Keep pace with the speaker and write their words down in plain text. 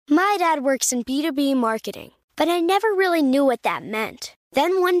My dad works in B2B marketing, but I never really knew what that meant.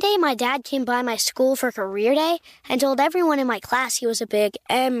 Then one day my dad came by my school for career day and told everyone in my class he was a big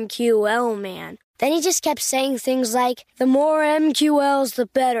MQL man. Then he just kept saying things like, the more MQLs, the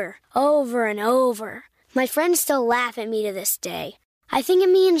better, over and over. My friends still laugh at me to this day. I think it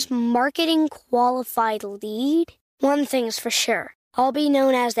means marketing qualified lead. One thing's for sure, I'll be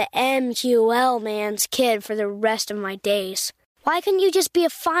known as the MQL man's kid for the rest of my days. Why couldn't you just be a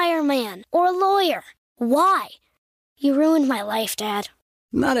fireman or a lawyer? Why? You ruined my life, Dad.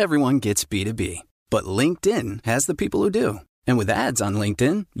 Not everyone gets B2B, but LinkedIn has the people who do. And with ads on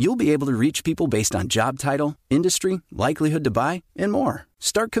LinkedIn, you'll be able to reach people based on job title, industry, likelihood to buy, and more.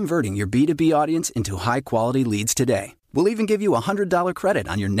 Start converting your B2B audience into high-quality leads today. We'll even give you a $100 credit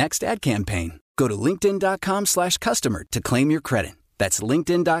on your next ad campaign. Go to linkedin.com/customer to claim your credit. That's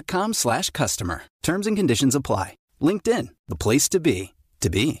linkedin.com/customer. Terms and conditions apply. LinkedIn, the place to be, to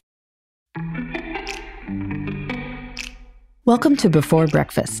be. Welcome to Before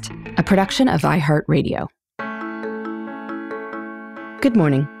Breakfast, a production of iHeartRadio. Good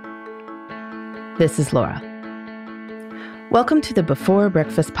morning. This is Laura. Welcome to the Before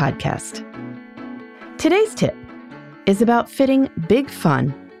Breakfast podcast. Today's tip is about fitting big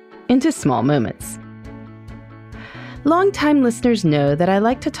fun into small moments. Longtime listeners know that I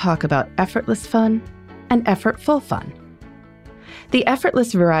like to talk about effortless fun and effortful fun. The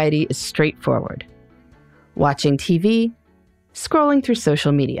effortless variety is straightforward. Watching TV, scrolling through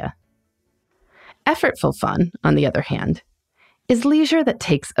social media. Effortful fun, on the other hand, is leisure that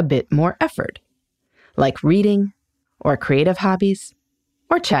takes a bit more effort, like reading, or creative hobbies,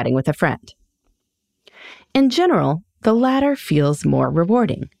 or chatting with a friend. In general, the latter feels more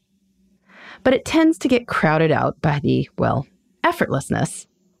rewarding, but it tends to get crowded out by the, effortlessness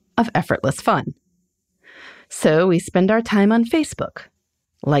of effortless fun. So we spend our time on Facebook,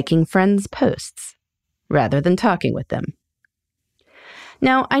 liking friends' posts, rather than talking with them.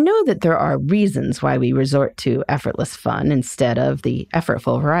 Now, I know that there are reasons why we resort to effortless fun instead of the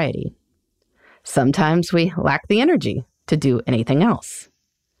effortful variety. Sometimes we lack the energy to do anything else.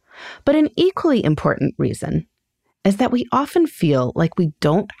 But an equally important reason is that we often feel like we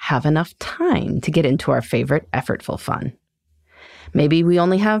don't have enough time to get into our favorite effortful fun. Maybe we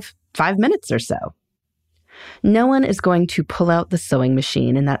only have 5 minutes or so. No one is going to pull out the sewing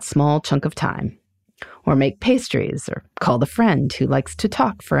machine in that small chunk of time, or make pastries, or call the friend who likes to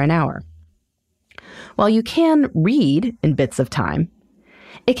talk for an hour. While you can read in bits of time,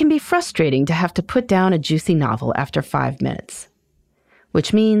 it can be frustrating to have to put down a juicy novel after 5 minutes,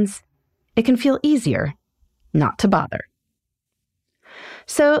 which means it can feel easier not to bother.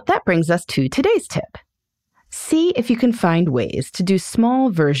 So that brings us to today's tip. See if you can find ways to do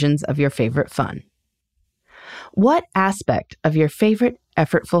small versions of your favorite fun. What aspect of your favorite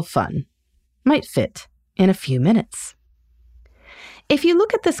effortful fun might fit in a few minutes? If you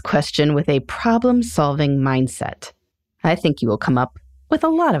look at this question with a problem-solving mindset, I think you will come up with a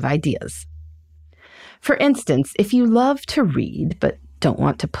lot of ideas. For instance, if you love to read but don't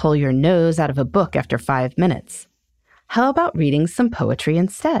want to pull your nose out of a book after 5 minutes, how about reading some poetry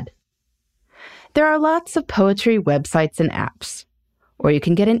instead? There are lots of poetry websites and apps, or you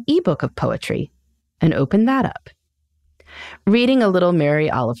can get an ebook of poetry and open that up. Reading a little Mary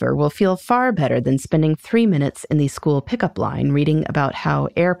Oliver will feel far better than spending 3 minutes in the school pickup line reading about how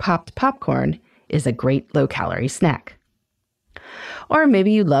air-popped popcorn is a great low-calorie snack. Or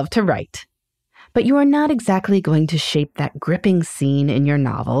maybe you love to write, but you are not exactly going to shape that gripping scene in your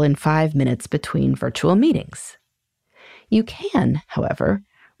novel in 5 minutes between virtual meetings. You can, however,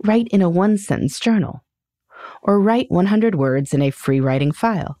 write in a one-sentence journal, or write 100 words in a free writing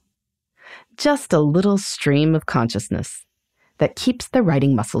file. Just a little stream of consciousness that keeps the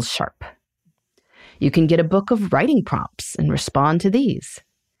writing muscles sharp. You can get a book of writing prompts and respond to these,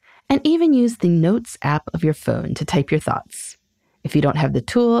 and even use the Notes app of your phone to type your thoughts, if you don't have the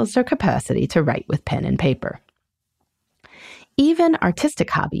tools or capacity to write with pen and paper. Even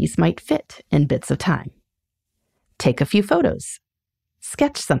artistic hobbies might fit in bits of time. Take a few photos.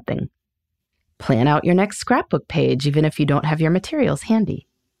 Sketch something. Plan out your next scrapbook page even if you don't have your materials handy.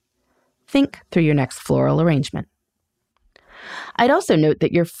 Think through your next floral arrangement. I'd also note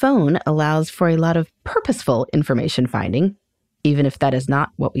that your phone allows for a lot of purposeful information finding, even if that is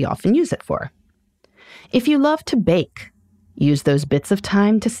not what we often use it for. If you love to bake, use those bits of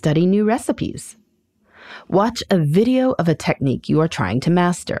time to study new recipes. Watch a video of a technique you are trying to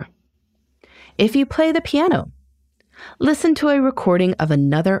master. If you play the piano, listen to a recording of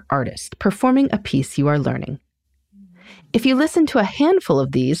another artist performing a piece you are learning. If you listen to a handful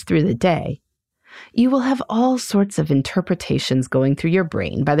of these through the day, You will have all sorts of interpretations going through your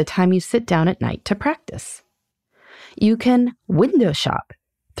brain by the time you sit down at night to practice. You can window shop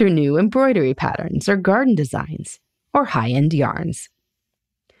through new embroidery patterns or garden designs or high-end yarns.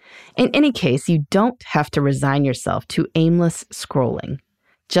 In any case, you don't have to resign yourself to aimless scrolling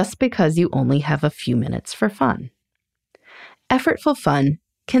just because you only have a few minutes for fun. Effortful fun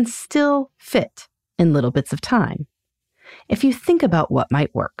can still fit in little bits of time if you think about what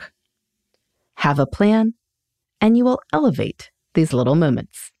might work. Have a plan, and you will elevate these little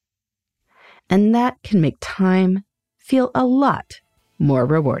moments. And that can make time feel a lot more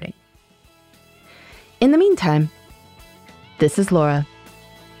rewarding. In the meantime, this is Laura.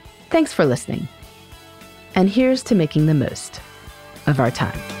 Thanks for listening. And here's to making the most of our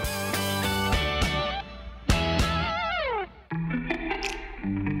time.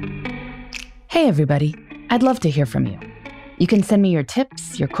 Hey, everybody. I'd love to hear from you. You can send me your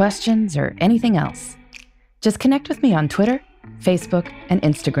tips, your questions, or anything else. Just connect with me on Twitter, Facebook, and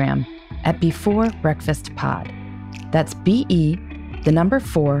Instagram at Before Breakfast Pod. That's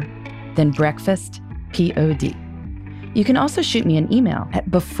BE4, then breakfast, POD. You can also shoot me an email at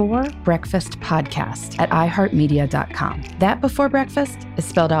beforebreakfastpodcast@iheartmedia.com. That Before Breakfast is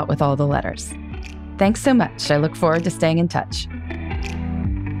spelled out with all the letters. Thanks so much. I look forward to staying in touch.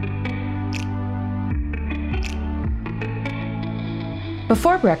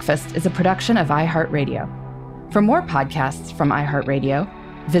 Before Breakfast is a production of iHeartRadio. For more podcasts from iHeartRadio,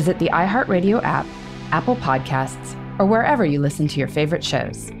 visit the iHeartRadio app, Apple Podcasts, or wherever you listen to your favorite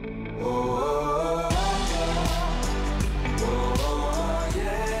shows.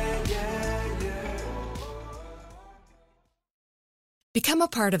 Become a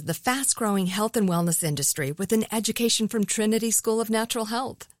part of the fast-growing health and wellness industry with an education from Trinity School of Natural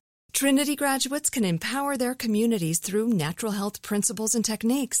Health. Trinity graduates can empower their communities through natural health principles and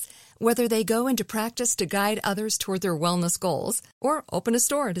techniques, whether they go into practice to guide others toward their wellness goals or open a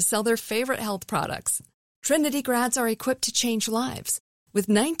store to sell their favorite health products. Trinity grads are equipped to change lives with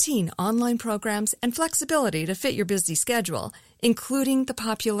 19 online programs and flexibility to fit your busy schedule, including the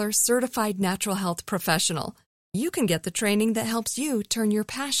popular Certified Natural Health Professional. You can get the training that helps you turn your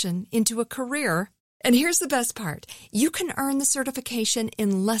passion into a career. And here's the best part. You can earn the certification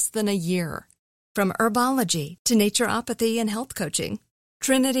in less than a year. From herbology to naturopathy and health coaching,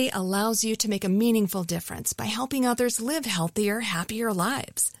 Trinity allows you to make a meaningful difference by helping others live healthier, happier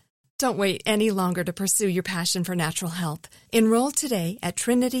lives. Don't wait any longer to pursue your passion for natural health. Enroll today at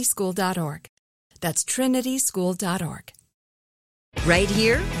trinityschool.org. That's trinityschool.org. Right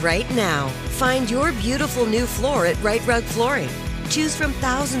here, right now. Find your beautiful new floor at Right Rug Flooring. Choose from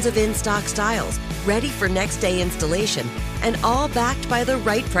thousands of in-stock styles, ready for next-day installation, and all backed by the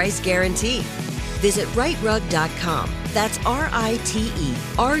right price guarantee. Visit rightrug.com. That's RITERUG.com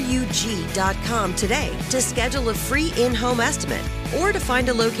today to schedule a free in-home estimate or to find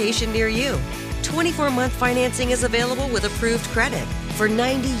a location near you. 24-month financing is available with approved credit. For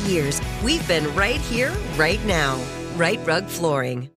 90 years, we've been right here, right now. Right Rug Flooring.